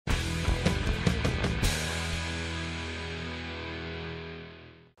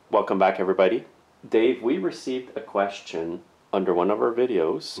Welcome back, everybody. Dave, we received a question under one of our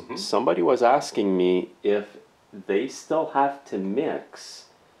videos. Somebody was asking me if they still have to mix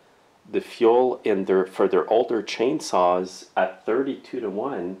the fuel in for their older chainsaws at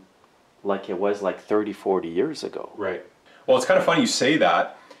 32-to-1 like it was like 30-40 years ago. Right. Well, it's kind of funny you say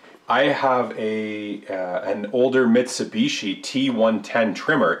that. I have an older Mitsubishi T110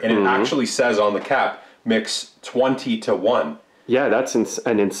 trimmer, and it actually says on the cap, mix 20-to-1. Yeah, that's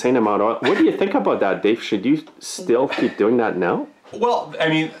an insane amount of oil. What do you think about that, Dave? Should you still keep doing that now? Well, I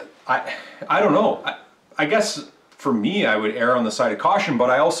mean, I don't know. I guess for me, I would err on the side of caution, but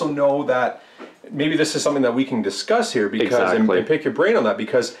I also know that maybe this is something that we can discuss here because and pick your brain on that,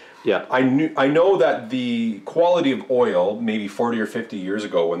 because yeah, I know that the quality of oil maybe 40 or 50 years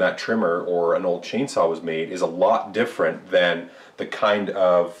ago when that trimmer or an old chainsaw was made is a lot different than the kind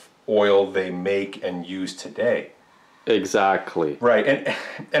of oil they make and use today. Exactly. Right.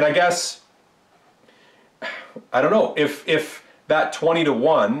 And I guess, I don't know, if that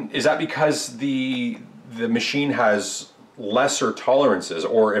 20-to-1, is that because the machine has lesser tolerances,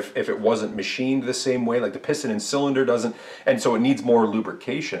 or if it wasn't machined the same way, like the piston and cylinder doesn't, and so it needs more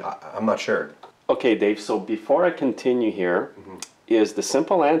lubrication? I'm not sure. Okay, Dave, so before I continue here, is the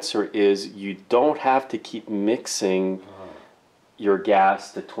simple answer is you don't have to keep mixing your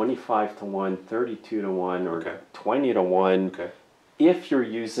gas to 25-to-1, 32-to-1, or 20-to-1 if you're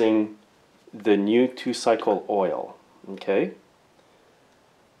using the new 2-cycle oil, okay?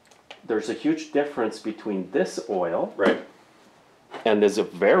 There's a huge difference between this oil and there's a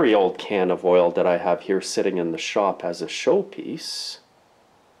very old can of oil that I have here sitting in the shop as a showpiece.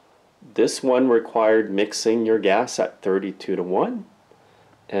 This one required mixing your gas at 32-to-1,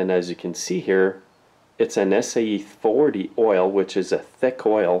 and as you can see here, it's an SAE 40 oil, which is a thick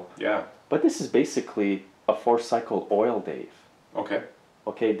oil. Yeah. But this is basically a 4-cycle oil, Dave. Okay.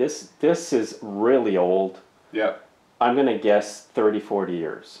 Okay, this is really old. Yeah. I'm going to guess 30, 40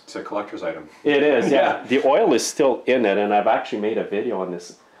 years. It's a collector's item. It is, yeah. The oil is still in it, and I've actually made a video on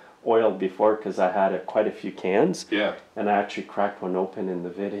this oil before because I had quite a few cans. Yeah. And I actually cracked one open in the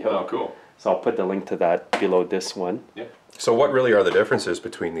video. Oh, cool. So I'll put the link to that below this one. Yeah. So what really are the differences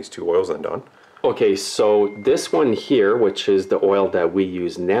between these two oils then, Don? Okay, so this one here, which is the oil that we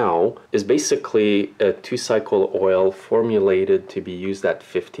use now, is basically a 2-cycle oil formulated to be used at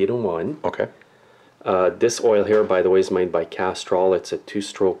 50-to-1. Okay. This oil here, by the way, is made by Castrol. It's a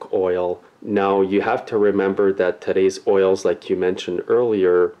 2-stroke oil. Now, you have to remember that today's oils, like you mentioned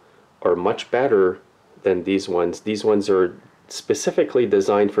earlier, are much better than these ones. These ones are specifically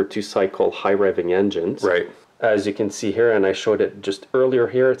designed for 2-cycle high-revving engines. Right. As you can see here, and I showed it just earlier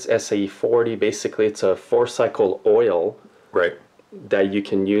here, it's SAE 40. Basically, it's a 4-cycle oil that you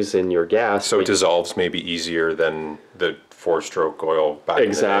can use in your gas. So it dissolves maybe easier than the 4-stroke oil back in the day.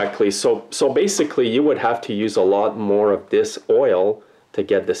 Exactly. So basically, you would have to use a lot more of this oil to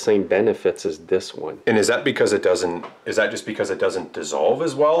get the same benefits as this one. And is that because it doesn't, is that just because it doesn't dissolve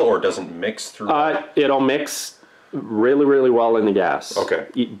as well, or doesn't mix through? It'll mix really, really well in the gas. Okay.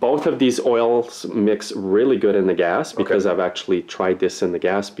 Both of these oils mix really good in the gas because I've actually tried this in the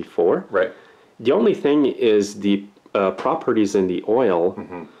gas before. Right. The only thing is the properties in the oil.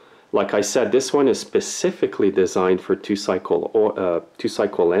 Like I said, this one is specifically designed for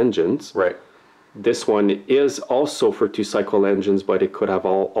 2-cycle engines. Right. This one is also for 2-cycle engines, but it could have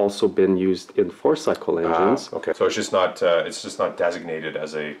also been used in 4-cycle engines. Okay. So it's just not designated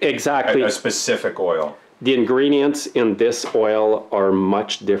as a specific oil. The ingredients in this oil are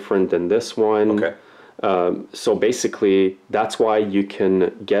much different than this one. Okay. So basically, that's why you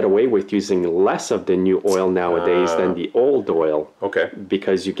can get away with using less of the new oil nowadays than the old oil. Okay.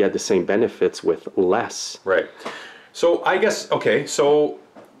 Because you get the same benefits with less. Right. So I guess, okay, so...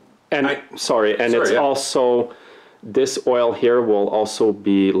 And it's also, this oil here will also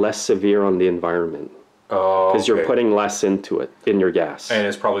be less severe on the environment. Oh, because you're putting less into it, in your gas. And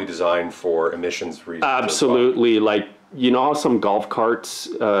it's probably designed for emissions reasons. Absolutely. Like, you know how some golf carts,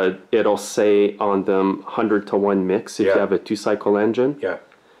 it'll say on them 100-to-1 mix if you have a 2-cycle engine? Yeah.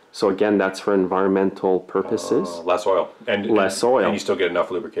 So again, that's for environmental purposes. Less oil. And less oil. And you still get enough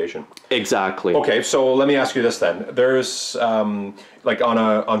lubrication. Exactly. Okay, so let me ask you this then. There's, like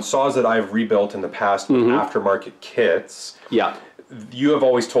on saws that I've rebuilt in the past with aftermarket kits. Yeah. You have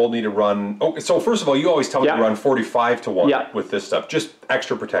always told me to run, so first of all, you always tell me to run 45-to-1 with this stuff, just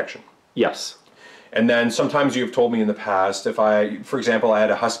extra protection. Yes. And then sometimes you've told me in the past, for example, I had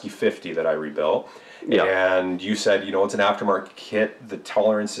a Husky 50 that I rebuilt, and you said, you know, it's an aftermarket kit, the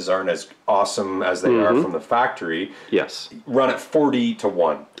tolerances aren't as awesome as they are from the factory. Yes. Run at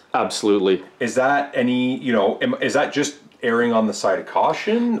 40-to-1. Absolutely. Is that any, you know, is that just erring on the side of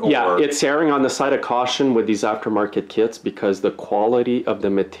caution? Or? Yeah, it's erring on the side of caution with these aftermarket kits because the quality of the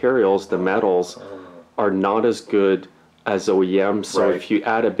materials, the metals, are not as good as OEM. So Right. if you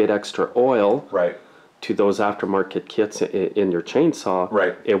add a bit extra oil Right. to those aftermarket kits in your chainsaw,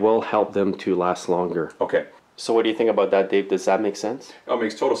 Right. it will help them to last longer. Okay. So what do you think about that, Dave? Does that make sense? Oh, it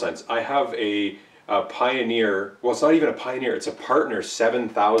makes total sense. I have a Pioneer, well, it's not even a Pioneer, it's a Partner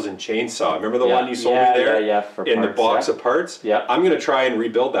 7000 chainsaw. Remember the one you sold me there? For in parts, the box of parts? Yeah. I'm going to try and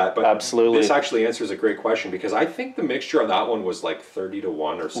rebuild that, but Absolutely. this actually answers a great question because I think the mixture on that one was like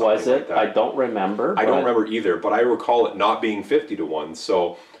 30-1 or something Was it? like that. I don't remember. I don't remember either, but I recall it not being 50-1,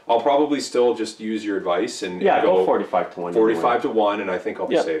 so I'll probably still just use your advice and go 45-1. 45-1, and I think I'll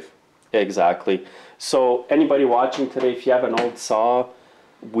be safe. Exactly. So anybody watching today, if you have an old saw,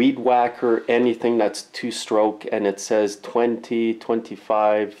 weed whacker, anything that's two-stroke, and it says 20,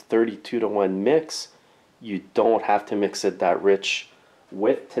 25, 32-1 mix, you don't have to mix it that rich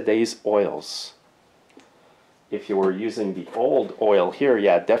with today's oils. If you were using the old oil here,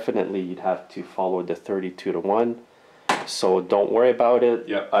 yeah, definitely you'd have to follow the 32-1. So don't worry about it.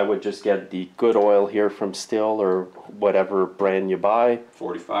 Yep. I would just get the good oil here from Still or whatever brand you buy.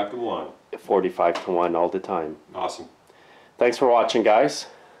 45-1. 45-1 all the time. Awesome. Thanks for watching, guys.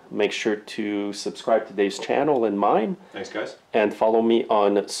 Make sure to subscribe to Dave's channel and mine. Thanks, guys. And follow me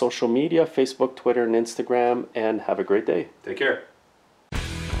on social media, Facebook, Twitter, and Instagram. And have a great day. Take care.